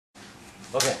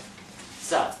Okay,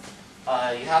 so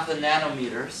you have the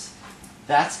nanometers.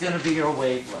 That's going to be your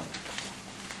wavelength.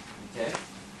 Okay,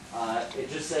 it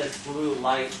just says blue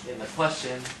light in the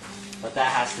question, but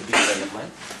that has to be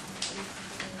wavelength.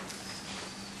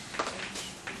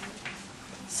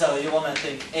 So you want to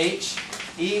think E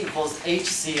equals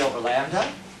hc over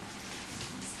lambda.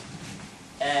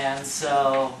 And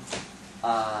so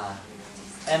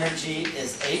energy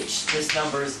is h. This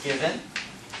number is given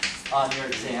on your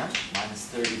exam, minus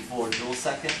 34 joule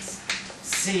seconds.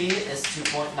 C is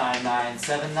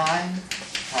 2.9979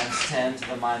 times 10 to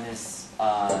the minus,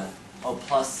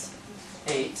 plus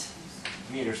 8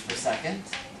 meters per second.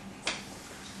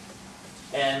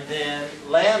 And then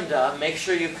lambda, make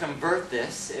sure you convert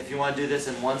this. If you want to do this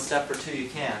in one step or two, you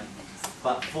can.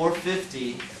 But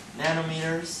 450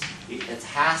 nanometers, it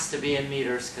has to be in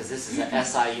meters because this is an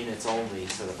SI units only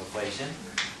sort of equation.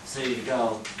 So you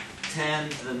go 10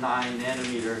 to the 9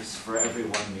 nanometers for every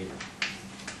 1 meter.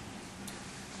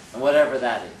 And whatever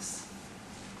that is.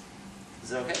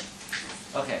 Is it okay?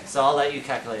 Okay, so I'll let you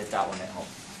calculate that one at home.